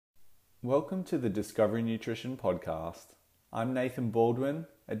Welcome to the Discovery Nutrition Podcast. I'm Nathan Baldwin,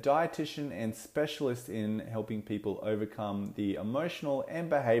 a dietitian and specialist in helping people overcome the emotional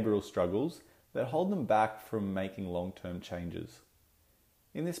and behavioral struggles that hold them back from making long-term changes.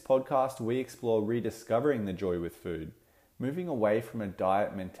 In this podcast, we explore rediscovering the joy with food, moving away from a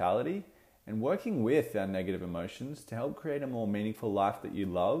diet mentality and working with our negative emotions to help create a more meaningful life that you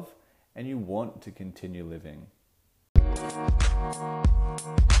love and you want to continue living.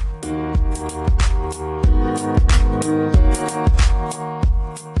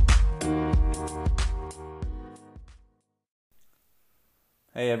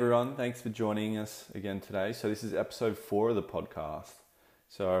 Hey everyone, thanks for joining us again today. So this is episode 4 of the podcast.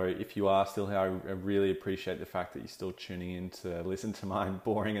 So if you are still here, I really appreciate the fact that you're still tuning in to listen to my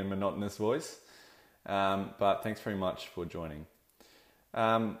boring and monotonous voice. But thanks very much for joining.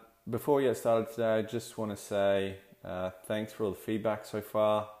 Before we get started today, I just want to say thanks for all the feedback so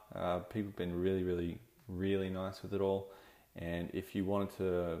far. People have been really nice with it all. And if you wanted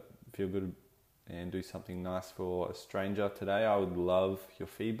to feel good and do something nice for a stranger today, I would love your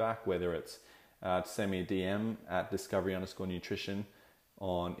feedback, whether it's to send me a DM at discovery_nutrition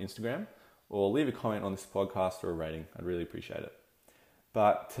on Instagram, or leave a comment on this podcast or a rating. I'd really appreciate it.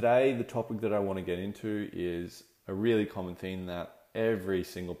 But today, the topic that I want to get into is a really common theme that every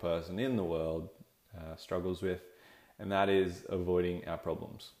single person in the world struggles with, and that is avoiding our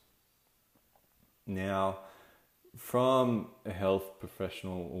problems. Now, from a health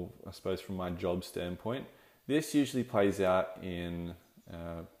professional, or I suppose from my job standpoint, this usually plays out in,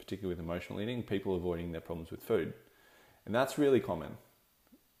 particularly with emotional eating, people avoiding their problems with food. And that's really common.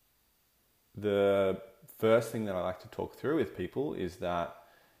 The first thing that I like to talk through with people is that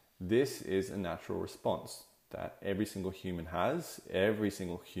this is a natural response that every single human has. Every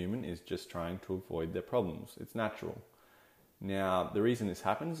single human is just trying to avoid their problems. It's natural. Now, the reason this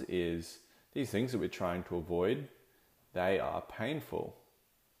happens is these things that we're trying to avoid, they are painful.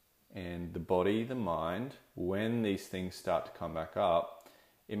 And the body, the mind, when these things start to come back up,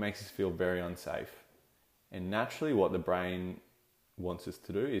 it makes us feel very unsafe. And naturally what the brain wants us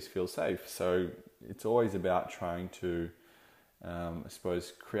to do is feel safe. So it's always about trying to, I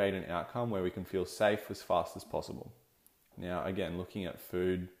suppose, create an outcome where we can feel safe as fast as possible. Now, again, looking at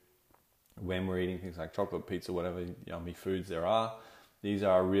food, when we're eating things like chocolate, pizza, whatever yummy foods there are, these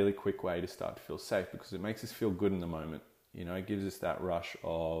are a really quick way to start to feel safe because it makes us feel good in the moment. You know, it gives us that rush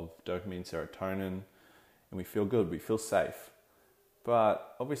of dopamine, serotonin, and we feel good, we feel safe.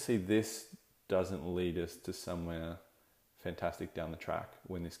 But obviously this doesn't lead us to somewhere fantastic down the track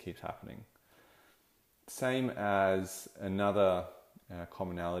when this keeps happening. Same as another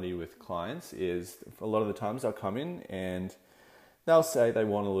commonality with clients is a lot of the times they'll come in and they'll say they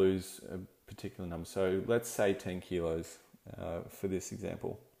want to lose a particular number. So let's say 10 kilos for this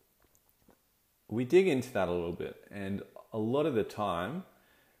example. We dig into that a little bit, and a lot of the time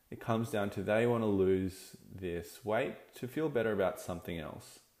it comes down to they want to lose this weight to feel better about something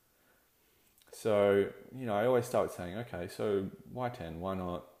else. So, you know, I always start with saying, okay, so why 10? Why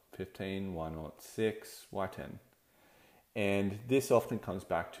not 15? Why not 6? Why 10? And this often comes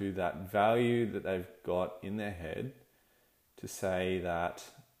back to that value that they've got in their head to say that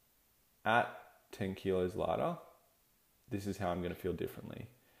at 10 kilos lighter, this is how I'm going to feel differently.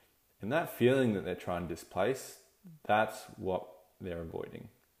 And that feeling that they're trying to displace, that's what they're avoiding.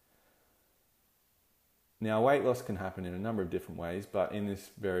 Now, weight loss can happen in a number of different ways, but in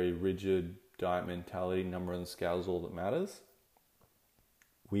this very rigid diet mentality, number on the scale is all that matters,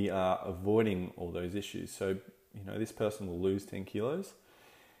 we are avoiding all those issues. So, you know, this person will lose 10 kilos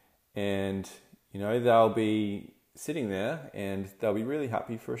and, you know, they'll be sitting there and they'll be really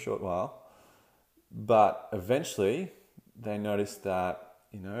happy for a short while, but eventually they notice that,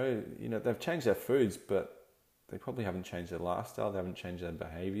 you know, they've changed their foods, but they probably haven't changed their lifestyle, they haven't changed their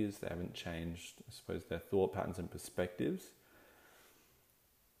behaviors, they haven't changed, I suppose, their thought patterns and perspectives.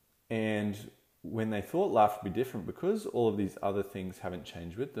 And when they thought life would be different, because all of these other things haven't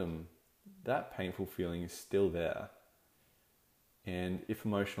changed with them, that painful feeling is still there. And if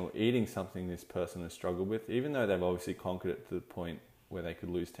emotional eating is something this person has struggled with, even though they've obviously conquered it to the point where they could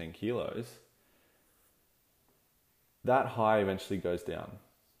lose 10 kilos, that high eventually goes down.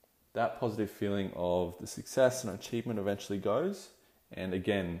 That positive feeling of the success and achievement eventually goes. And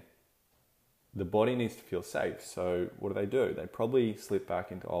again, the body needs to feel safe. So what do? They probably slip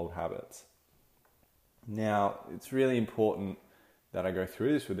back into old habits. Now, it's really important that I go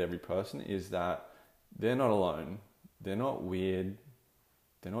through this with every person is that they're not alone. They're not weird.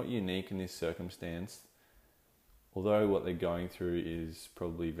 They're not unique in this circumstance. Although what they're going through is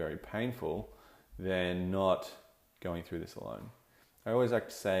probably very painful, they're not going through this alone. I always like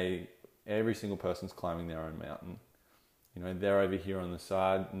to say every single person's climbing their own mountain. You know, they're over here on the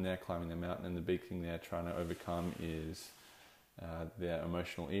side and they're climbing the mountain, and the big thing they're trying to overcome is their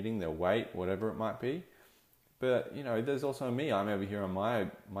emotional eating, their weight, whatever it might be. But, you know, there's also me. I'm over here on my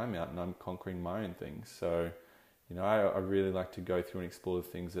mountain. I'm conquering my own things. So, you know, I really like to go through and explore the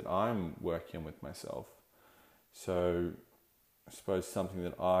things that I'm working on with myself. So I suppose something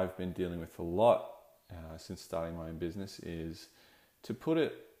that I've been dealing with a lot since starting my own business is, to put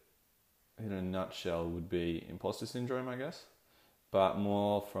it in a nutshell, would be imposter syndrome, I guess, but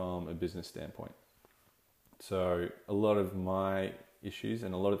more from a business standpoint. So a lot of my issues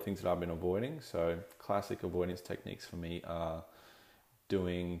and a lot of things that I've been avoiding, so classic avoidance techniques for me are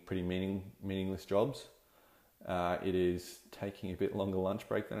doing pretty meaningless jobs. It is taking a bit longer lunch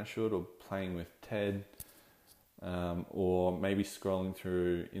break than I should, or playing with Ted, or maybe scrolling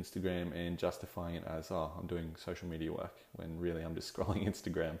through Instagram and justifying it as, oh, I'm doing social media work, when really I'm just scrolling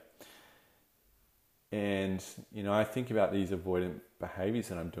Instagram. And, you know, I think about these avoidant behaviors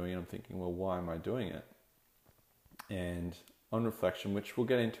that I'm doing, and I'm thinking, well, why am I doing it? And on reflection, which we'll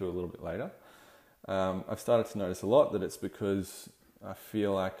get into a little bit later, I've started to notice a lot that it's because I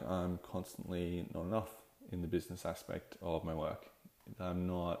feel like I'm constantly not enough in the business aspect of my work. I'm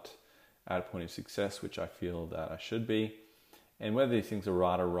not at a point of success, which I feel that I should be. And whether these things are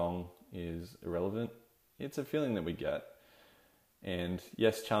right or wrong is irrelevant. It's a feeling that we get. And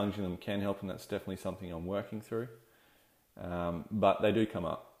yes, challenging them can help, and that's definitely something I'm working through. But they do come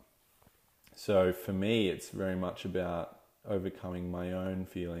up. So for me, it's very much about overcoming my own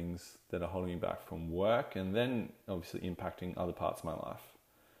feelings that are holding me back from work, and then obviously impacting other parts of my life.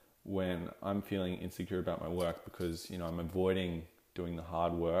 When I'm feeling insecure about my work because, you know, I'm avoiding doing the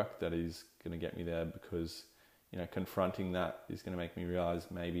hard work that is going to get me there, because, you know, confronting that is going to make me realize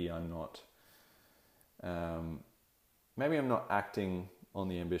maybe I'm not acting on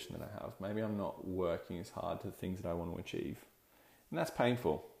the ambition that I have. Maybe I'm not working as hard to the things that I want to achieve. And that's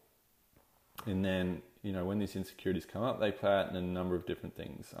painful. And then, you know, when these insecurities come up, they play out in a number of different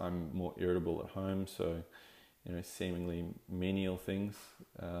things. I'm more irritable at home, so, you know, seemingly menial things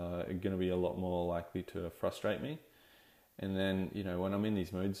are going to be a lot more likely to frustrate me. And then, you know, when I'm in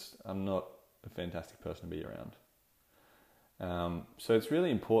these moods, I'm not a fantastic person to be around. So it's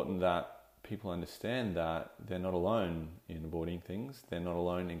really important that people understand that they're not alone in avoiding things. They're not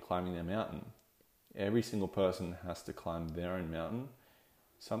alone in climbing their mountain. Every single person has to climb their own mountain.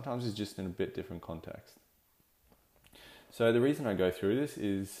 Sometimes it's just in a bit different context. So the reason I go through this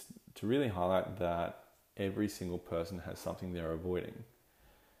is to really highlight that every single person has something they're avoiding.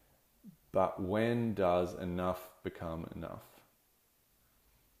 But when does enough become enough?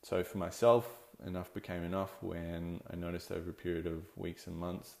 So for myself, enough became enough when I noticed over a period of weeks and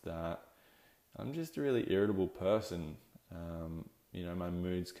months that I'm just a really irritable person. You know, my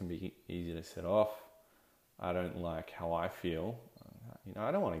moods can be easy to set off. I don't like how I feel. You know,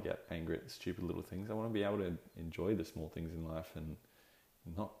 I don't want to get angry at stupid little things. I want to be able to enjoy the small things in life and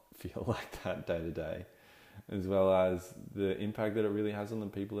not feel like that day to day, as well as the impact that it really has on the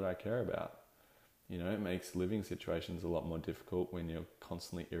people that I care about. You know, it makes living situations a lot more difficult when you're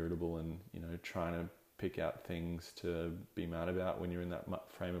constantly irritable and, you know, trying to pick out things to be mad about when you're in that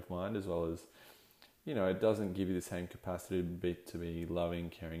frame of mind, as well as, you know, it doesn't give you the same capacity to be loving,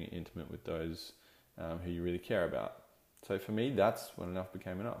 caring, and intimate with those who you really care about. So for me, that's when enough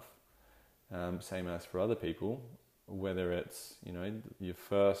became enough. Same as for other people, whether it's, you know, your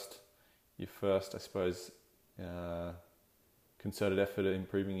first, I suppose, concerted effort at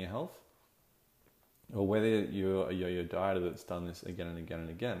improving your health, or whether you're a yo-yo dieter that's done this again and again and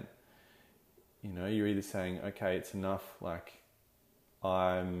again. You know, you're either saying, okay, it's enough, like,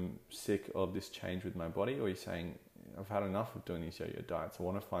 I'm sick of this change with my body, or you're saying, I've had enough of doing these yo-yo diets. I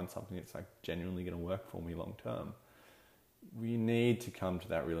want to find something that's like genuinely going to work for me long term. We need to come to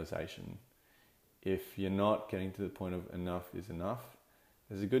that realization. If you're not getting to the point of enough is enough,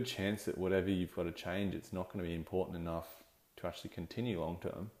 there's a good chance that whatever you've got to change, it's not going to be important enough to actually continue long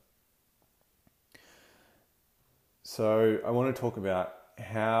term. So I want to talk about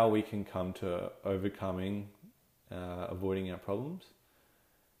how we can come to overcoming, avoiding our problems.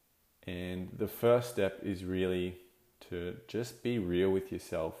 And the first step is really to just be real with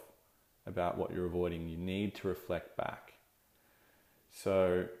yourself about what you're avoiding. You need to reflect back.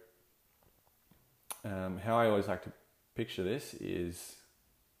 So how I always like to picture this is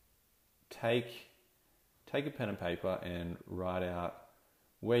take a pen and paper and write out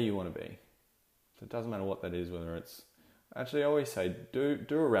where you want to be. So it doesn't matter what that is, whether it's, actually I always say do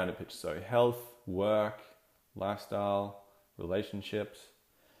a rounded picture. So health, work, lifestyle, relationships.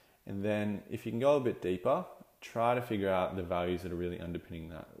 And then if you can go a bit deeper, try to figure out the values that are really underpinning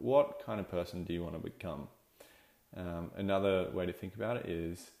that. What kind of person do you want to become? Another way to think about it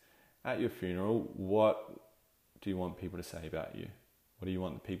is, at your funeral, what do you want people to say about you? What do you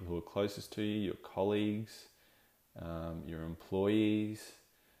want the people who are closest to you, your colleagues, your employees,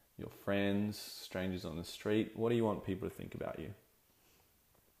 your friends, strangers on the street? What do you want people to think about you?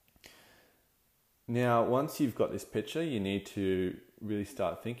 Now, once you've got this picture, you need to really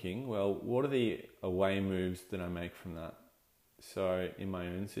start thinking, well, what are the away moves that I make from that? So in my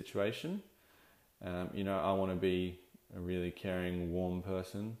own situation, I want to be a really caring, warm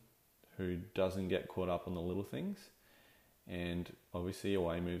person who doesn't get caught up on the little things. And obviously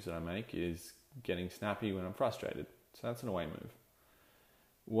away moves that I make is getting snappy when I'm frustrated. So that's an away move.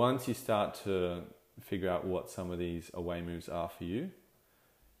 Once you start to figure out what some of these away moves are for you,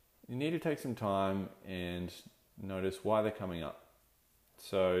 you need to take some time and notice why they're coming up.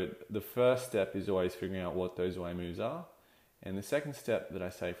 So the first step is always figuring out what those away moves are. And the second step that I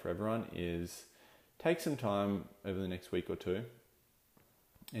say for everyone is take some time over the next week or two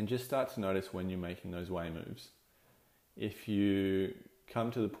and just start to notice when you're making those away moves. If you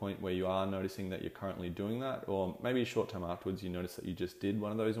come to the point where you are noticing that you're currently doing that, or maybe a short time afterwards you notice that you just did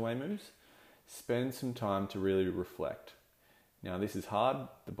one of those away moves, spend some time to really reflect. Now this is hard.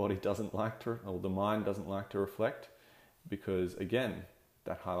 The body doesn't like to, or the mind doesn't like to reflect, because again,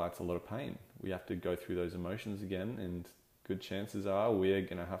 that highlights a lot of pain. We have to go through those emotions again, and good chances are we're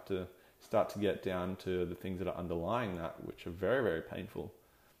going to have to start to get down to the things that are underlying that, which are very, very painful,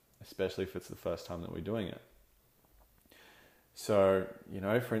 especially if it's the first time that we're doing it. So,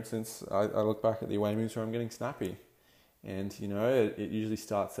 for instance, I look back at the away moves where I'm getting snappy. And, it usually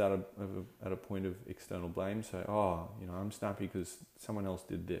starts out at a point of external blame. So, I'm snappy because someone else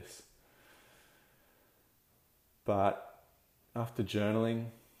did this. But after journaling,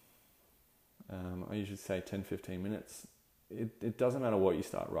 I usually say 10-15 minutes, it doesn't matter what you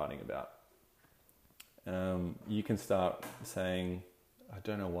start writing about. You can start saying, I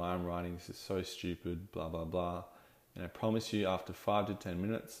don't know why I'm writing, this is so stupid, blah, blah, blah. And I promise you, after 5 to 10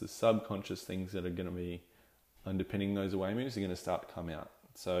 minutes, the subconscious things that are going to be underpinning those away moves are going to start to come out.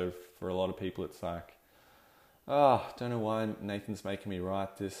 So for a lot of people, it's like, don't know why Nathan's making me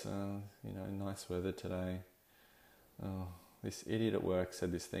write this, nice weather today. This idiot at work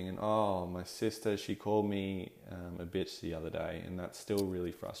said this thing, and my sister, she called me a bitch the other day, and that's still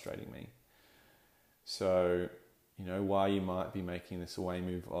really frustrating me. So, why you might be making this away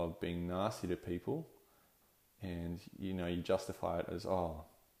move of being nasty to people, and, you justify it as,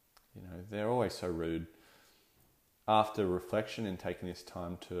 they're always so rude. After reflection and taking this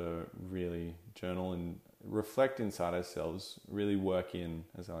time to really journal and reflect inside ourselves, really work in,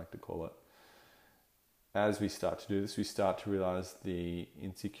 as I like to call it, as we start to do this, we start to realize the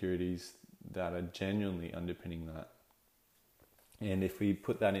insecurities that are genuinely underpinning that. And if we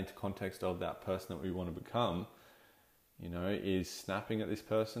put that into context of that person that we want to become, is snapping at this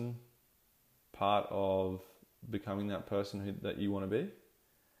person part of becoming that person that you want to be?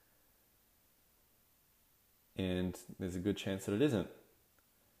 And there's a good chance that it isn't.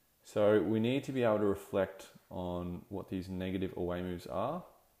 So we need to be able to reflect on what these negative away moves are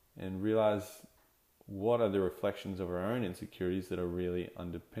and realize what are the reflections of our own insecurities that are really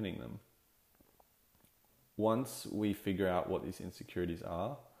underpinning them. Once we figure out what these insecurities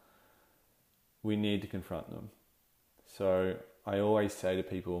are, we need to confront them. So I always say to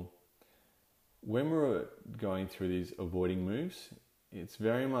people, when we're going through these avoiding moves, it's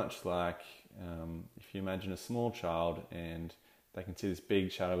very much like if you imagine a small child and they can see this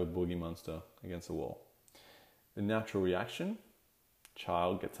big shadow of a boogie monster against the wall. The natural reaction,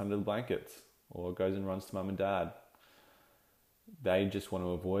 child gets under the blankets or goes and runs to mum and dad. They just want to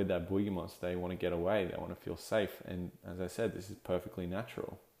avoid that boogie monster. They want to get away. They want to feel safe. And as I said, this is perfectly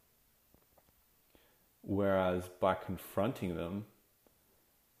natural. Whereas by confronting them,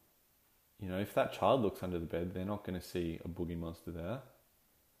 if that child looks under the bed, they're not going to see a boogie monster there.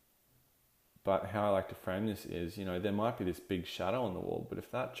 But how I like to frame this is, there might be this big shadow on the wall, but if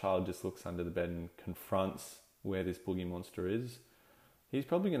that child just looks under the bed and confronts where this boogie monster is, he's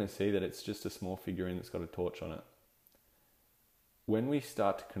probably going to see that it's just a small figurine that's got a torch on it. When we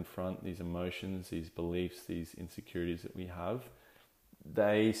start to confront these emotions, these beliefs, these insecurities that we have,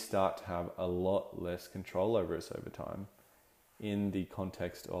 they start to have a lot less control over us over time in the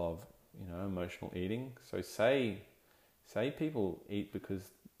context of, emotional eating. So say people eat because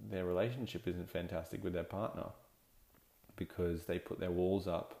their relationship isn't fantastic with their partner, because they put their walls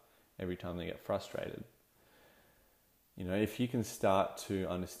up every time they get frustrated. If you can start to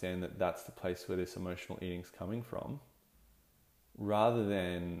understand that that's the place where this emotional eating's coming from, rather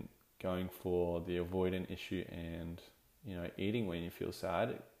than going for the avoidant issue and, eating when you feel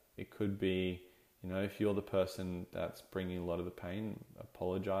sad. It could be, if you're the person that's bringing a lot of the pain,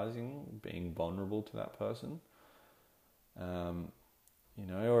 apologizing, being vulnerable to that person.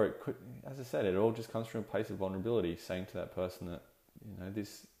 Or it could, as I said, it all just comes from a place of vulnerability, saying to that person that,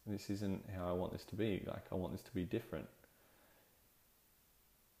 this isn't how I want this to be. Like, I want this to be different.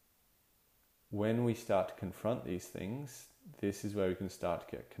 When we start to confront these things, this is where we can start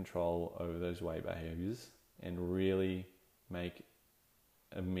to get control over those weight behaviors and really make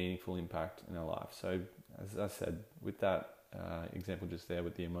a meaningful impact in our life. So, as I said, with that example just there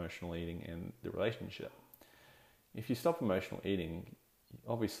with the emotional eating and the relationship, if you stop emotional eating,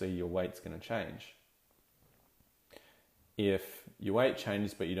 obviously your weight's going to change. If your weight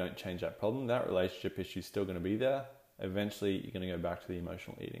changes but you don't change that problem, that relationship issue is still going to be there. Eventually you're going to go back to the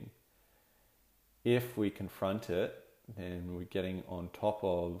emotional eating. If we confront it, then we're getting on top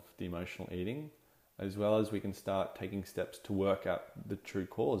of the emotional eating, as well as we can start taking steps to work out the true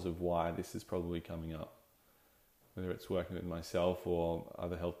cause of why this is probably coming up. Whether it's working with myself or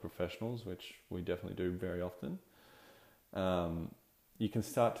other health professionals, which we definitely do very often. You can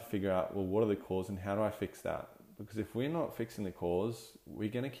start to figure out, well, what are the causes and how do I fix that? Because if we're not fixing the cause, we're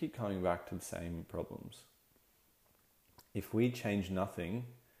going to keep coming back to the same problems. If we change nothing,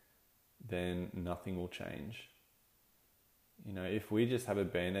 then nothing will change. If we just have a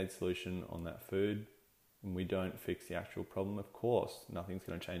band-aid solution on that food and we don't fix the actual problem, of course, nothing's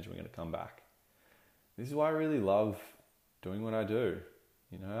going to change and we're going to come back. This is why I really love doing what I do.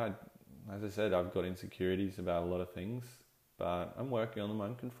 As I said, I've got insecurities about a lot of things, but I'm working on them,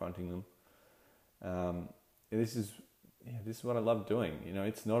 I'm confronting them. This is what I love doing.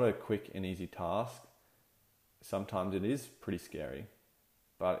 It's not a quick and easy task. Sometimes it is pretty scary,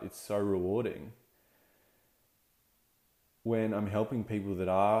 but it's so rewarding. When I'm helping people that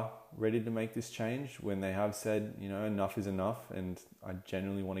are ready to make this change, when they have said, enough is enough and I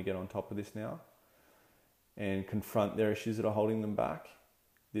genuinely want to get on top of this now and confront their issues that are holding them back,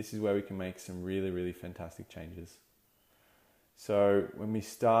 this is where we can make some really, really fantastic changes. So when we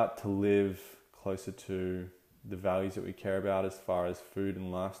start to live closer to the values that we care about as far as food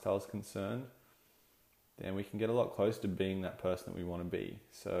and lifestyle is concerned, then we can get a lot closer to being that person that we want to be.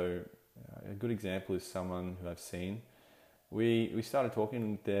 So a good example is someone who I've seen. We started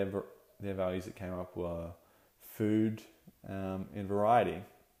talking, their values that came up were food and variety.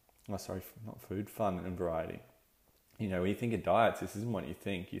 Not food, fun and variety. When you think of diets, this isn't what you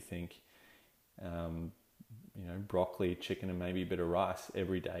think. You think, broccoli, chicken, and maybe a bit of rice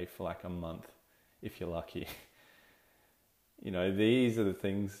every day for like a month, if you're lucky. These are the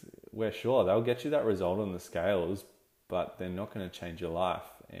things where sure, they'll get you that result on the scales, but they're not going to change your life.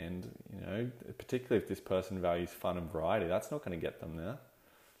 And, particularly if this person values fun and variety, that's not going to get them there.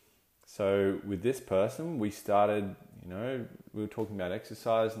 So with this person, we started, we were talking about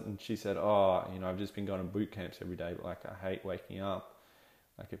exercise and she said, I've just been going to boot camps every day, but I hate waking up.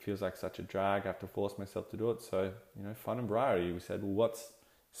 It feels like such a drag. I have to force myself to do it. So, fun and variety. We said, well, what's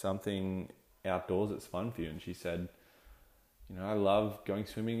something outdoors that's fun for you? And she said, I love going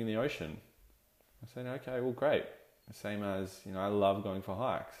swimming in the ocean. I said, okay, well, great. Same as, I love going for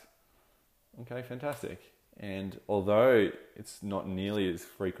hikes. Okay, fantastic. And although it's not nearly as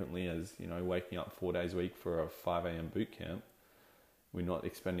frequently as, waking up 4 days a week for a 5 a.m. boot camp, we're not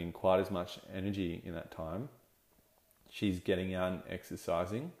expending quite as much energy in that time. She's getting out and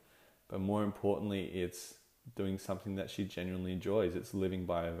exercising, but more importantly, it's doing something that she genuinely enjoys. It's living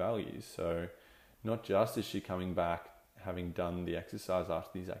by her values. So not just is she coming back having done the exercise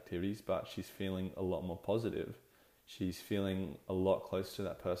after these activities, but she's feeling a lot more positive. She's feeling a lot closer to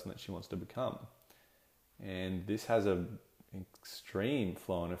that person that she wants to become. And this has an extreme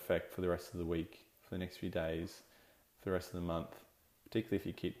flow-on effect for the rest of the week, for the next few days, for the rest of the month, particularly if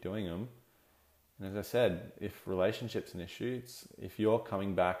you keep doing them. And as I said, if relationship's an issue, if you're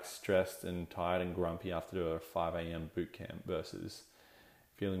coming back stressed and tired and grumpy after a 5 a.m. boot camp versus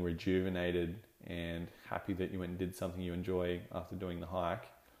feeling rejuvenated and happy that you went and did something you enjoy after doing the hike,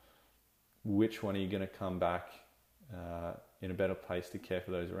 which one are you going to come back in a better place to care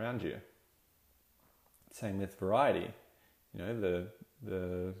for those around you? Same with variety.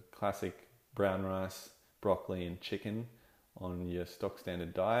 The classic brown rice, broccoli and chicken on your stock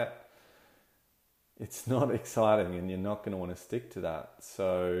standard diet. It's not exciting and you're not going to want to stick to that.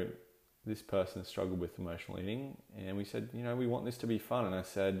 So this person struggled with emotional eating and we said, we want this to be fun. And I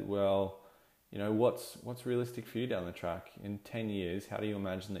said, well, what's realistic for you down the track? In 10 years, how do you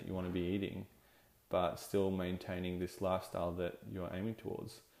imagine that you want to be eating, but still maintaining this lifestyle that you're aiming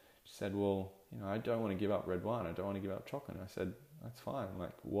towards? She said, well, I don't want to give up red wine. I don't want to give up chocolate. And I said, That's fine. I'm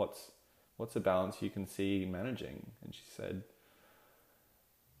like, what's a balance you can see managing? And she said,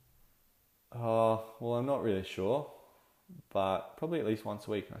 oh, well, I'm not really sure, but probably at least once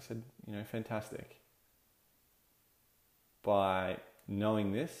a week. And I said, fantastic. By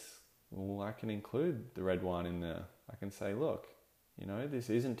knowing this, well, I can include the red wine in there. I can say, look, this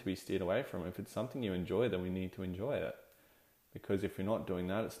isn't to be steered away from. If it's something you enjoy, then we need to enjoy it. Because if you're not doing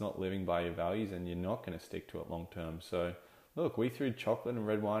that, it's not living by your values and you're not going to stick to it long term. So look, we threw chocolate and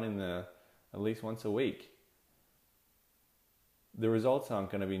red wine in there at least once a week. The results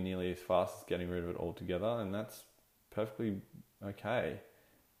aren't going to be nearly as fast as getting rid of it altogether, and that's perfectly okay,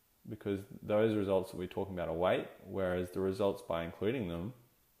 because those results that we're talking about are weight, whereas the results by including them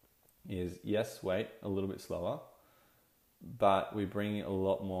is, yes, weight a little bit slower, but we bring a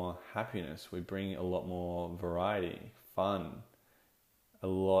lot more happiness, we bring a lot more variety, fun, a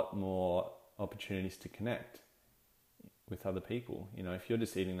lot more opportunities to connect with other people. If you're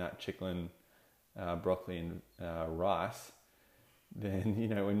just eating that chicken, broccoli and rice, then,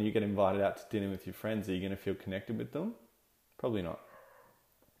 when you get invited out to dinner with your friends, are you going to feel connected with them? Probably not.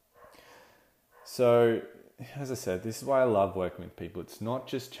 So, as I said, this is why I love working with people. It's not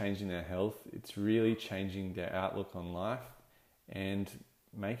just changing their health, it's really changing their outlook on life and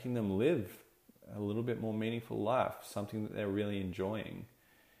making them live a little bit more meaningful life, something that they're really enjoying.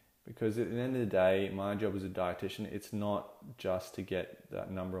 Because at the end of the day, my job as a dietitian, it's not just to get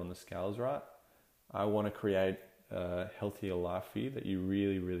that number on the scales right. I want to create a healthier life for you that you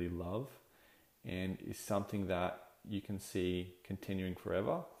really, really love and is something that you can see continuing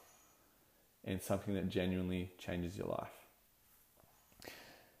forever and something that genuinely changes your life.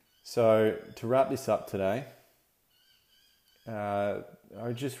 So to wrap this up today, I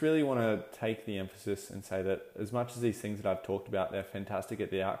just really want to take the emphasis and say that as much as these things that I've talked about, they're fantastic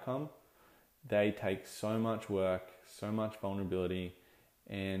at the outcome, they take so much work, so much vulnerability,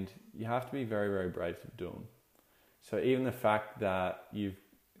 and you have to be very, very brave to do them. So even the fact that you've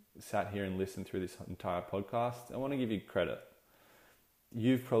sat here and listened through this entire podcast, I want to give you credit.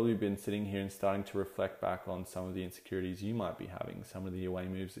 You've probably been sitting here and starting to reflect back on some of the insecurities you might be having, some of the away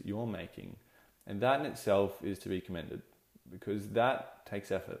moves that you're making. And that in itself is to be commended, because that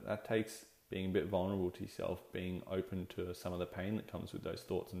takes effort. That takes being a bit vulnerable to yourself, being open to some of the pain that comes with those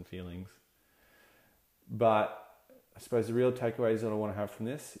thoughts and feelings. But I suppose the real takeaways that I want to have from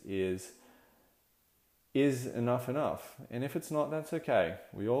this is enough enough? And if it's not, that's okay.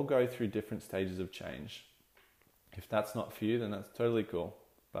 We all go through different stages of change. If that's not for you, then that's totally cool.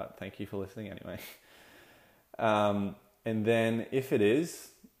 But thank you for listening anyway. And then if it is,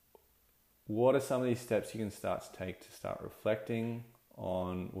 what are some of these steps you can start to take to start reflecting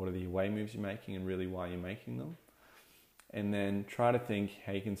on what are the away moves you're making and really why you're making them? And then try to think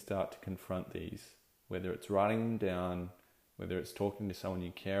how you can start to confront these, whether it's writing them down, whether it's talking to someone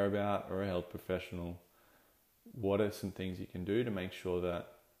you care about or a health professional. What are some things you can do to make sure that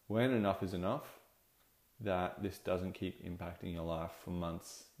when enough is enough, that this doesn't keep impacting your life for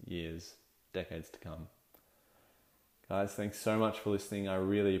months, years, decades to come? Guys, thanks so much for listening. I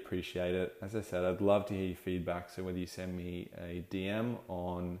really appreciate it. As I said, I'd love to hear your feedback. So whether you send me a DM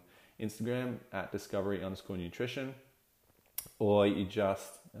on Instagram at discovery_nutrition, or you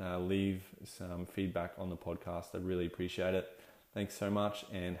just leave some feedback on the podcast, I'd really appreciate it. Thanks so much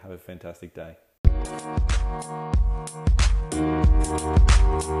and have a fantastic day.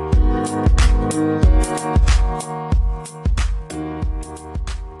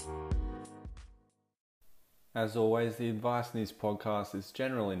 As always, the advice in this podcast is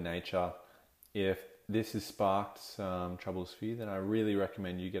general in nature. If this has sparked some troubles for you, then I really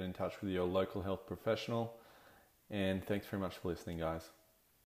recommend you get in touch with your local health professional. And thanks very much for listening, guys.